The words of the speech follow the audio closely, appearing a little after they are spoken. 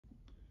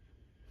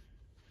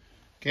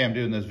Okay, I'm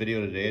doing this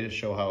video today to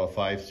show how a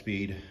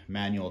 5-speed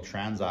manual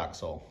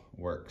transaxle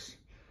works.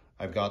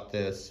 I've got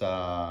this,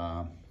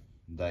 the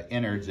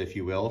innards, if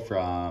you will,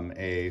 from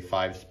a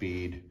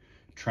 5-speed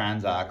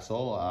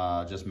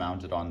transaxle just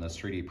mounted on this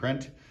 3D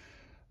print.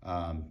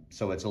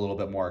 So it's a little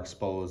bit more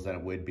exposed than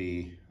it would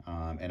be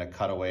in a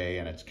cutaway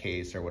in its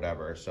case or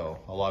whatever. So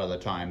a lot of the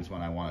times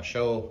when I want to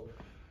show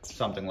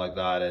something like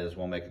that is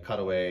we'll make a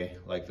cutaway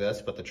like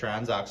this, but the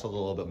transaxle is a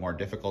little bit more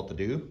difficult to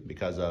do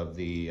because of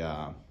the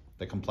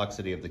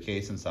complexity of the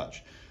case and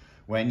such.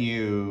 When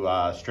you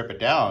strip it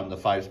down, the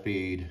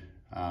 5-speed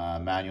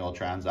manual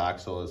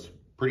transaxle is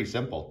pretty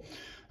simple.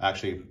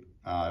 Actually,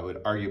 it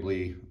would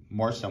arguably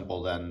more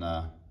simple than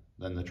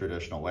the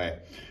traditional way.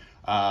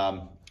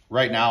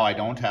 Right now, I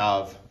don't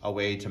have a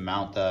way to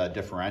mount the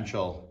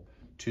differential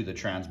to the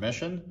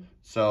transmission.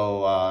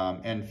 So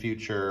in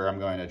future, I'm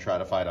going to try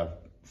to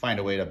find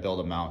a way to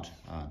build a mount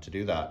to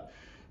do that.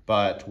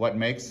 But what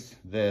makes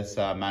this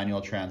manual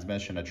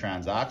transmission a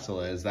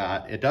transaxle is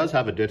that it does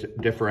have a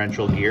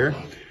differential gear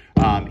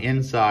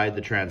inside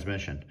the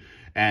transmission.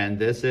 And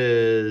this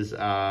is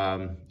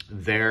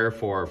there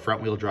for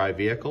front wheel drive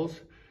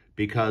vehicles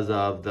because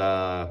of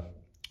the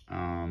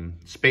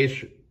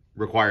space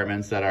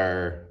requirements that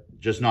are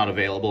just not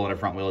available in a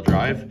front wheel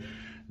drive.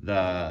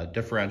 The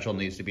differential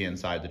needs to be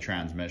inside the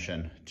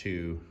transmission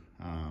to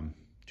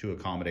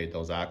accommodate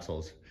those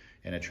axles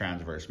in a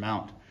transverse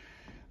mount.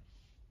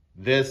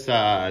 This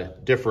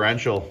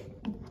differential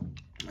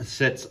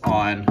sits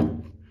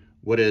on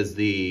what is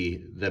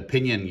the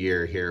pinion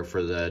gear here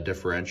for the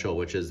differential,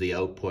 which is the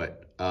output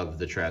of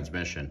the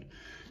transmission.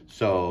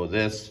 So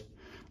this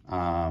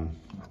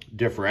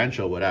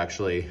differential would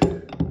actually,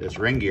 this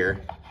ring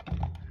gear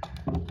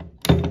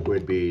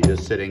would be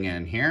just sitting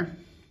in here,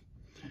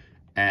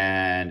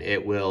 and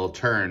it will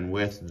turn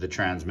with the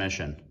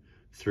transmission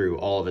through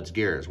all of its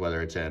gears,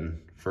 whether it's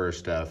in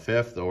first,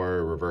 fifth,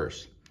 or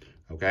reverse.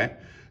 Okay,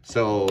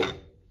 so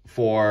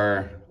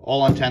for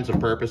all intents and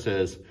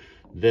purposes,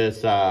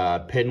 this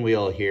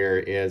pinwheel here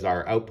is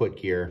our output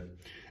gear,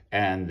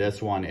 and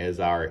this one is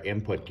our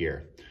input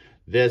gear.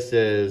 This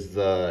is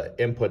the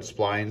input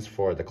splines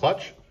for the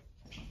clutch,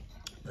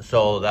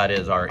 so that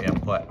is our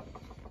input.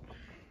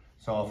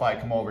 So if I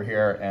come over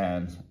here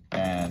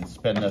and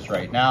spin this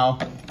right now,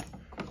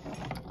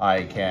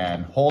 I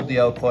can hold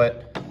the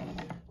output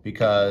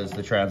because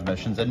the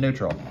transmission's in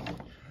neutral.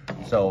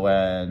 So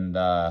when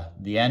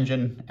the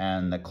engine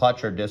and the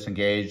clutch are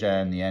disengaged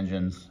and the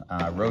engine's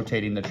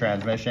rotating the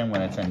transmission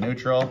when it's in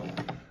neutral,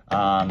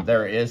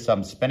 there is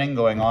some spinning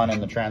going on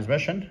in the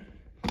transmission,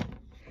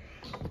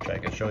 which I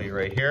can show you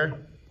right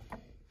here.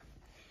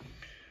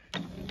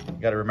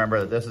 You got to remember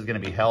that this is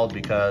going to be held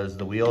because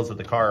the wheels of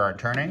the car aren't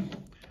turning.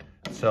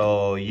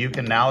 So you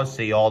can now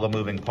see all the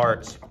moving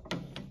parts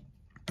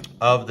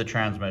of the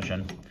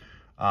transmission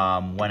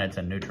when it's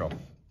in neutral.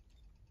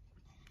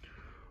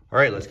 All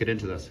right, let's get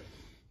into this.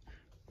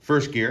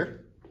 First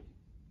gear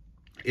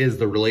is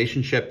the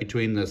relationship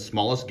between the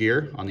smallest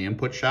gear on the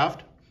input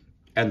shaft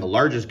and the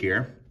largest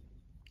gear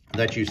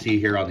that you see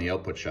here on the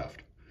output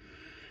shaft.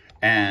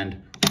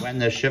 And when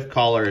the shift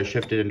collar is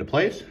shifted into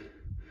place,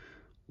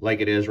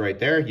 like it is right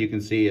there, you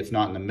can see it's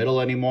not in the middle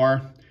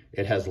anymore.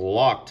 It has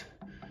locked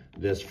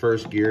this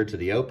first gear to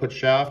the output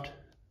shaft.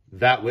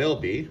 That will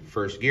be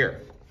first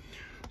gear.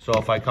 So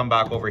if I come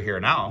back over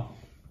here now,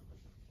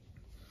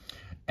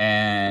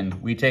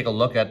 and we take a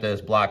look at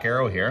this black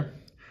arrow here,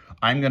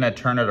 I'm gonna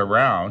turn it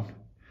around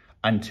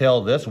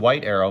until this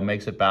white arrow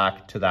makes it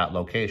back to that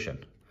location.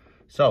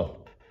 So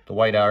the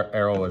white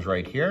arrow is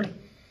right here.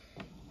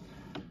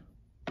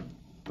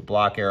 The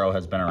black arrow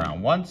has been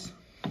around once.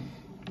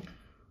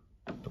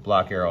 The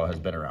black arrow has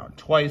been around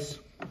twice.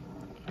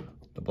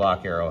 The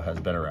black arrow has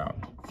been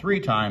around 3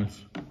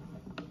 times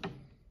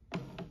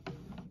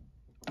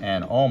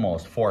and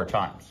almost 4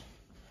 times.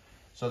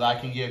 So that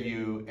can give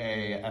you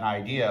an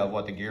idea of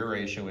what the gear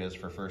ratio is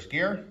for first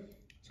gear.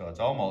 So it's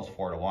almost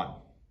 4 to 1,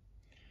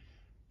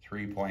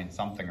 3 point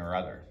something or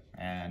other.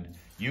 And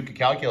you could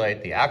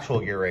calculate the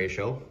actual gear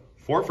ratio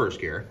for first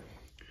gear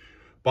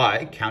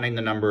by counting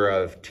the number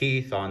of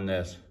teeth on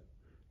this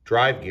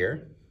drive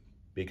gear,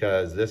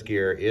 because this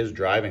gear is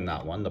driving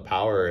that one. The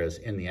power is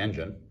in the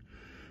engine,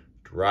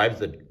 drives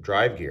the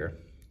drive gear.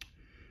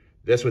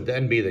 This would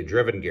then be the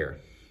driven gear.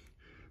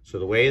 So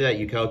the way that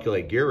you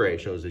calculate gear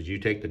ratios is you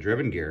take the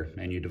driven gear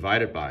and you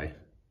divide it by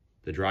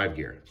the drive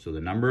gear. So the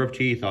number of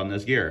teeth on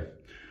this gear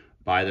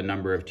by the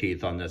number of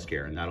teeth on this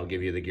gear, and that'll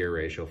give you the gear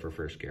ratio for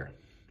first gear,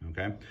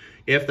 okay?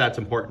 If that's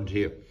important to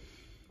you.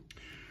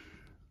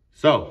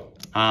 So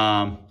we're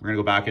gonna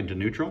go back into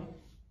neutral.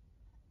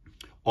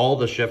 All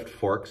the shift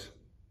forks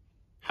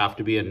have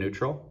to be in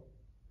neutral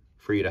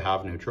for you to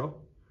have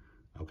neutral,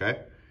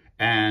 okay?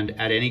 And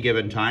at any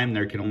given time,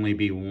 there can only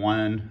be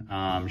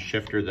one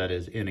shifter that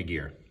is in a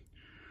gear,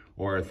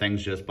 or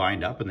things just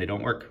bind up and they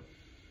don't work.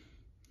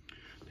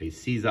 They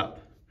seize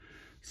up.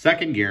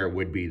 Second gear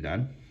would be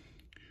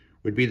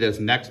this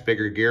next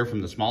bigger gear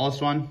from the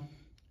smallest one.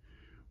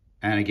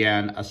 And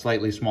again, a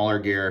slightly smaller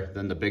gear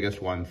than the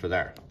biggest one for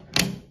there.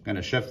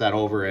 gonna shift that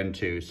over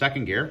into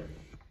second gear.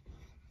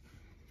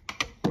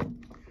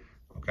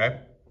 Okay,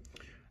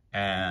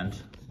 and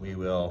we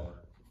will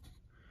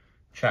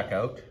check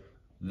out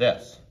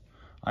this.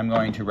 I'm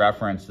going to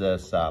reference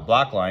this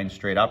black line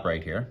straight up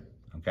right here,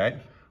 okay,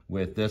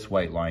 with this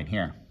white line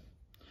here.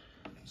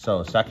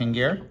 So second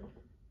gear,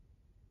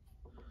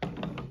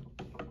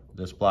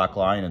 this black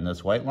line and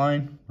this white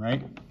line,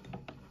 right?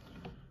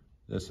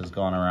 This has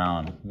gone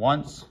around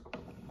once,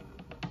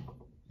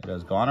 it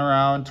has gone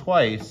around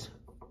twice,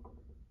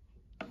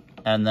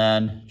 and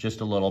then just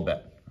a little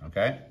bit,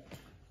 okay?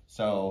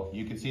 So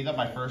you can see that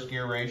my first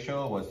gear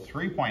ratio was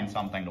 3 point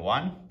something to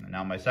 1, and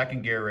now my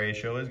second gear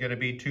ratio is gonna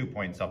be 2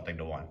 point something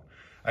to 1.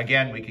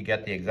 Again, we could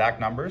get the exact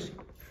numbers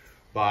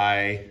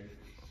by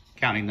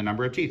counting the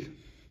number of teeth.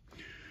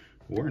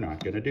 We're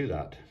not gonna do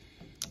that.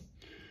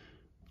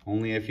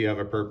 Only if you have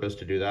a purpose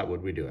to do that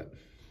would we do it,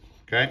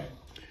 okay?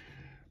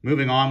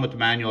 Moving on with the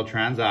manual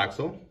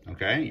transaxle,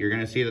 okay? You're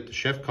gonna see that the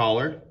shift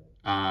collar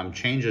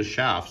changes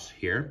shafts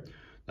here.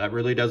 That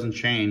really doesn't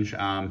change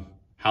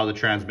how the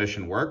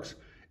transmission works.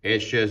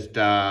 It's just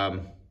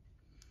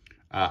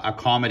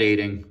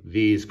accommodating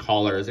these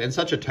collars in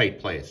such a tight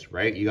place,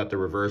 right? You got the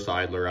reverse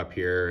idler up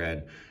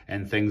here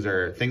and things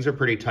are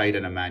pretty tight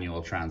in a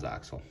manual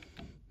transaxle.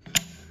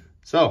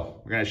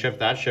 So we're gonna shift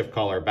that shift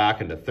collar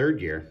back into third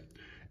gear.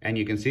 And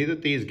you can see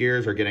that these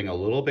gears are getting a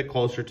little bit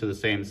closer to the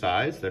same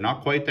size. They're not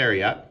quite there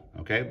yet,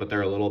 okay, but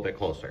they're a little bit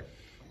closer.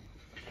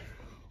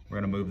 We're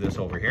gonna move this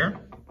over here.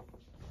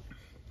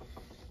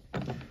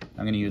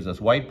 I'm gonna use this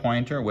white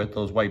pointer with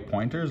those white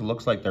pointers. It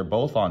looks like they're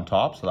both on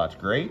top, so that's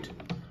great.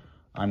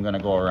 I'm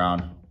gonna go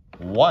around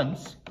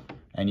once,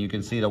 and you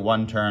can see the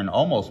one turn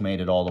almost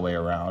made it all the way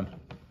around.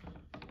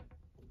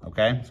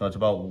 Okay, so it's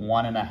about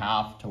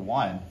 1.5 to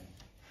 1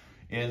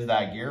 is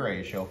that gear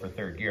ratio for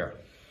third gear.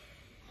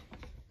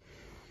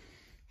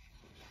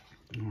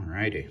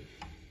 Alrighty,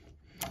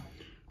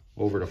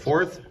 over to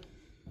fourth.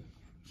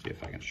 See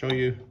if I can show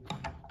you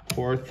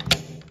fourth.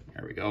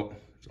 There we go.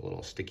 It's a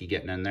little sticky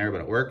getting in there,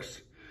 but it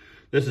works.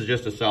 This is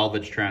just a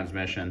salvage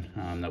transmission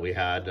that we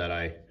had that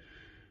I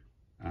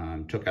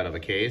took out of a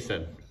case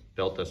and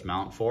built this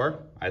mount for.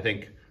 I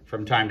think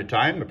from time to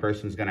time, a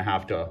person's gonna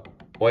have to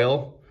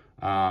oil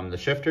the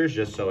shifters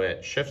just so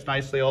it shifts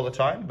nicely all the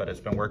time, but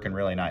it's been working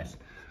really nice.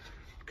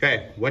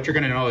 Okay, what you're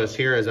gonna notice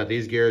here is that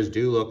these gears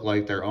do look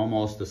like they're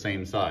almost the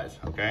same size,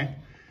 okay?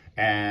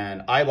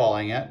 And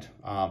eyeballing it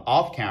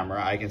off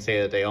camera, I can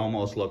say that they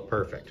almost look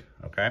perfect,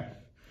 okay?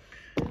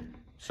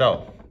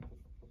 So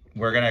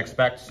we're gonna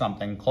expect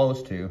something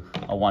close to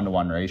a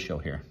 1-to-1 ratio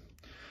here.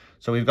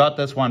 So we've got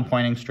this one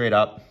pointing straight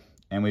up,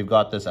 and we've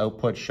got this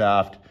output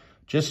shaft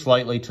just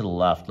slightly to the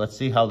left. Let's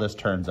see how this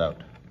turns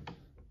out.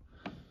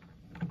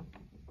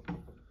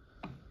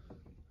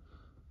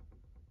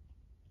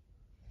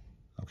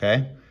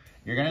 Okay,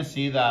 you're gonna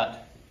see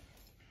that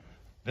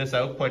this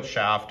output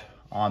shaft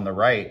on the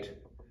right,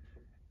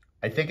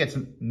 I think it's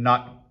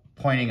not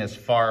pointing as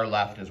far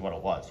left as what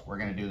it was. We're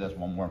gonna do this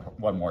one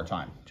more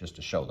time just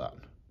to show that.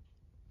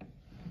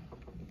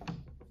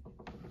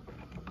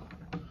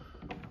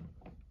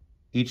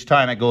 Each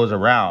time it goes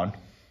around,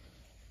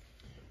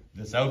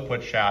 this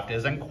output shaft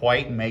isn't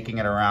quite making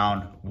it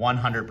around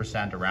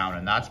 100% around,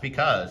 and that's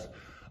because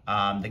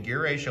the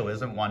gear ratio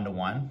isn't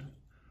 1-to-1,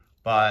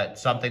 but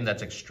something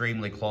that's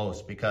extremely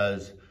close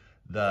because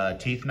the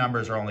teeth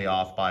numbers are only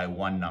off by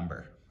 1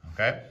 number,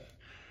 okay?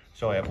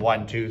 So if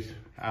one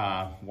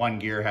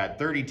gear had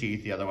 30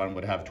 teeth, the other one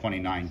would have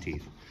 29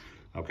 teeth,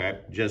 okay?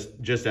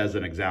 Just as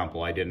an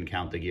example, I didn't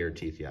count the gear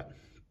teeth yet.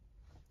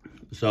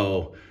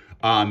 So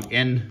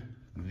in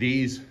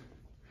these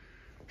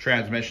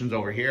transmissions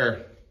over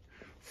here,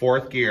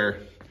 fourth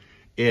gear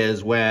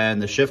is when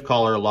the shift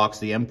collar locks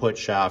the input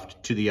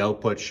shaft to the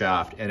output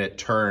shaft and it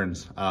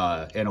turns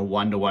in a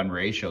 1-to-1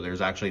 ratio.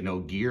 There's actually no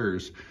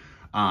gears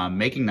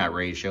making that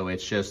ratio.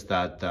 It's just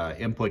that the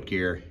input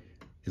gear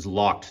is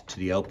locked to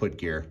the output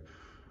gear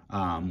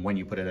when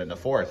you put it into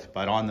fourth.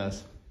 But on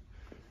this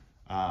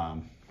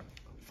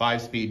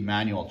 5-speed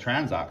manual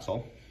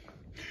transaxle,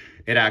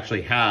 it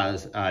actually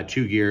has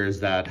 2 gears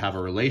that have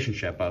a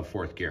relationship of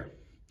fourth gear.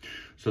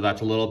 So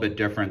that's a little bit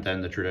different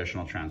than the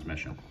traditional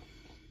transmission.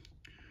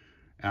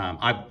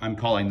 I'm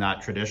calling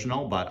that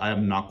traditional, but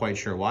I'm not quite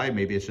sure why.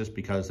 Maybe it's just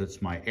because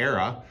it's my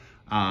era.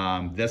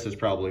 This is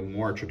probably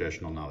more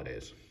traditional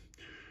nowadays.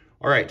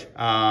 All right,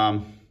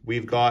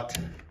 we've got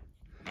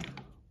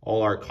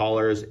all our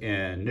collars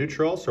in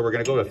neutral. So we're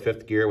gonna go to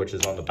fifth gear, which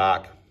is on the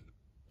back,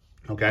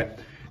 okay?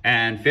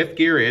 And fifth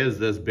gear is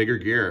this bigger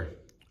gear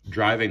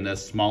driving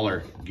this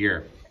smaller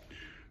gear.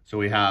 So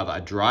we have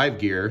a drive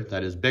gear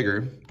that is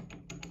bigger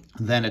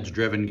than its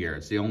driven gear.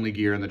 It's the only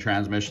gear in the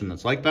transmission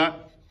that's like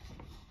that.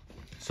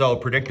 So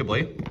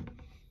predictably,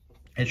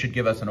 it should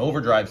give us an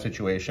overdrive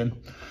situation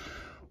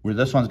where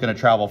this one's gonna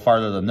travel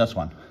farther than this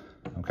one,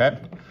 okay?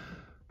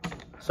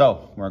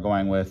 So we're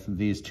going with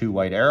these 2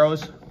 white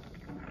arrows.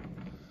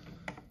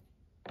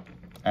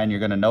 And you're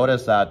gonna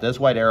notice that this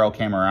white arrow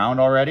came around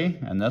already,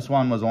 and this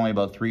one was only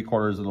about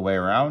 3/4 of the way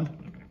around,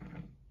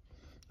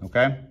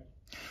 okay?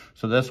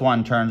 So this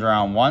one turns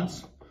around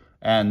once,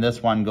 and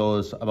this one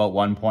goes about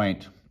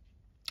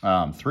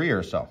 1.3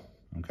 or so,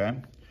 okay?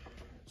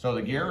 So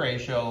the gear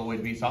ratio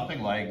would be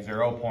something like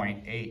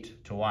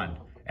 0.8 to 1.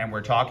 And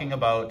we're talking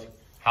about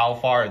how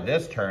far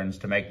this turns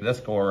to make this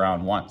go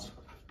around once.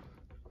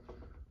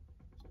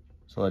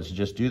 So let's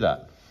just do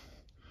that.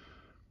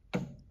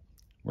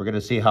 We're gonna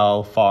see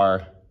how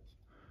far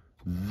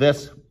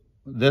this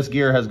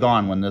gear has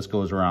gone when this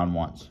goes around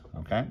once,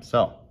 okay?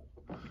 So,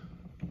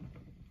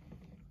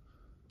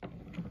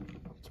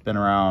 it's been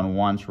around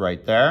once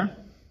right there.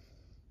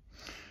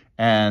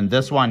 And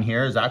this one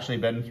here has actually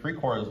been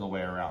 3/4 of the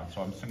way around.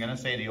 So I'm gonna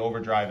say the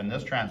overdrive in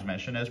this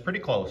transmission is pretty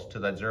close to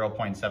that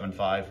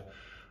 0.75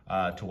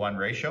 to 1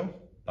 ratio.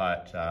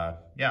 But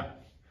yeah,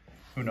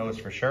 who knows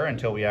for sure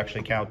until we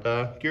actually count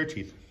the gear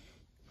teeth.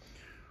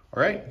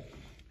 All right,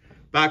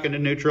 back into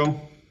neutral.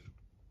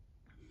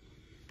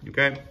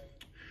 Okay,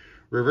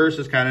 reverse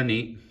is kind of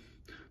neat.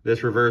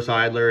 This reverse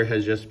idler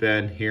has just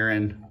been here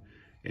in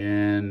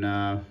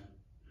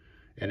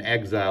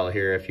exile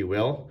here, if you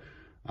will.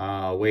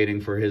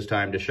 Waiting for his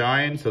time to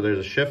shine. So there's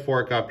a shift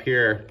fork up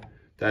here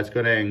that's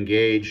going to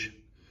engage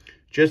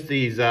just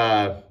these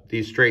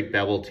straight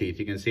bevel teeth.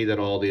 You can see that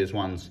all these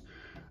ones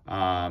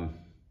were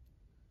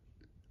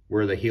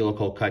the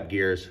helical cut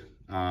gears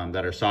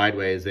that are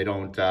sideways. They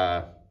don't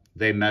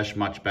they mesh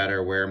much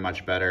better, wear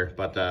much better.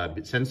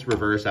 But since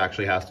reverse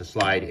actually has to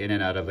slide in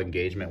and out of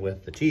engagement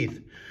with the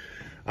teeth,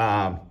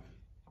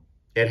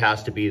 it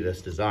has to be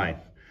this design.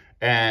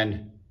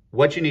 And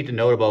what you need to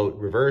note about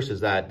reverse is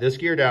that this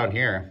gear down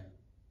here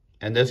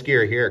and this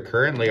gear here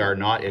currently are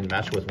not in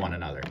mesh with one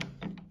another.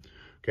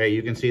 Okay,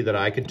 you can see that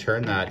I could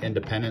turn that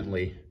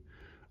independently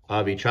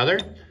of each other.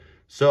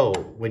 So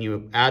when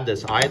you add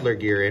this idler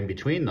gear in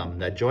between them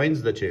that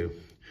joins the two,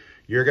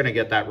 you're gonna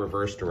get that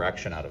reverse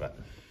direction out of it.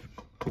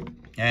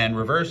 And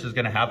reverse is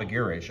gonna have a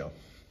gear ratio.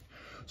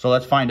 So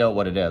let's find out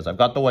what it is. I've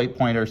got the white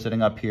pointer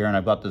sitting up here and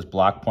I've got this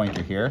black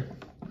pointer here.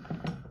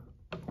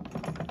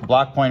 The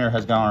black pointer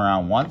has gone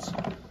around once.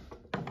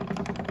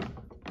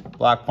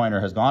 Black pointer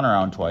has gone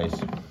around twice.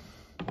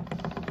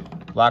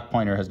 Black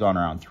pointer has gone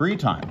around 3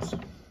 times.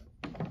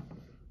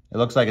 It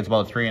looks like it's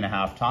about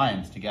 3.5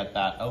 times to get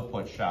that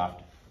output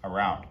shaft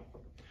around.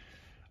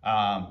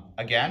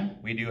 Again,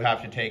 we do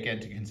have to take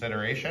into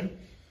consideration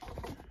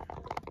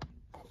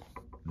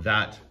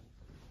that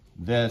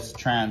this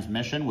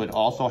transmission would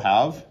also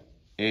have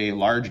a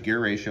large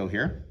gear ratio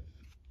here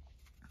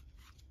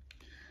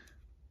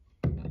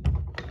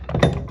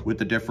with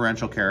the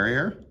differential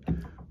carrier.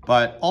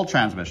 But all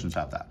transmissions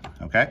have that,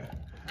 okay?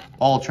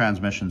 All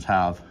transmissions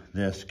have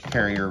this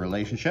carrier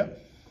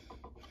relationship.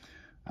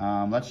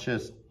 Let's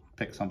just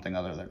pick something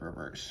other than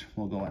reverse.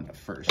 We'll go into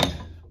first.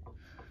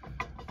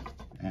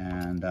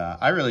 And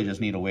I really just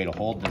need a way to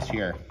hold this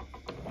here.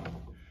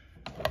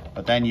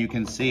 But then you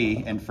can see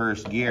in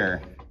first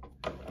gear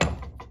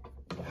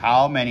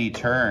how many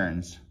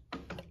turns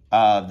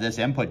of this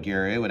input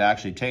gear it would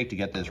actually take to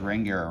get this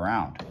ring gear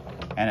around.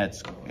 And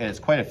it's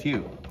quite a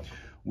few.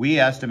 We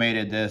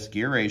estimated this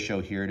gear ratio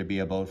here to be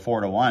about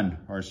 4 to 1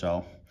 or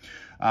so.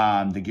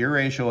 The gear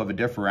ratio of a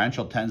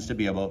differential tends to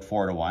be about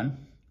 4 to 1.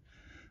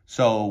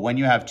 So when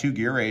you have 2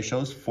 gear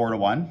ratios, 4 to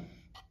 1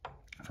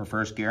 for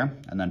first gear,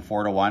 and then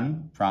 4 to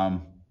 1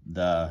 from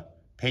the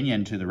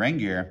pinion to the ring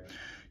gear,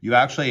 you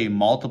actually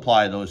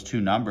multiply those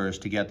 2 numbers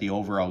to get the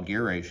overall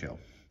gear ratio.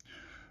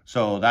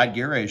 So that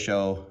gear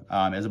ratio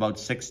is about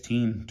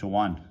 16 to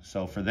 1.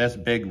 So for this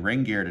big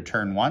ring gear to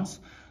turn once,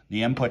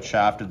 the input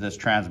shaft of this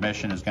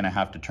transmission is going to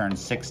have to turn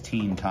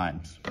 16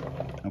 times.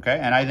 Okay,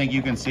 and I think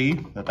you can see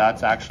that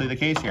that's actually the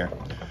case here.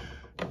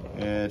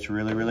 It's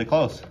really, really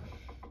close.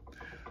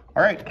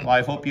 All right, well,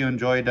 I hope you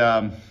enjoyed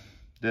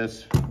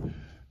this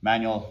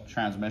manual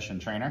transmission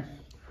trainer.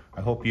 I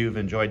hope you've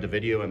enjoyed the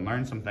video and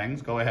learned some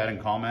things. Go ahead and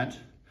comment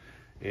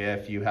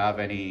if you have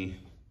any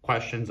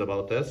questions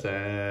about this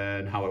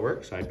and how it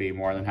works. I'd be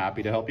more than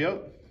happy to help you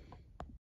out.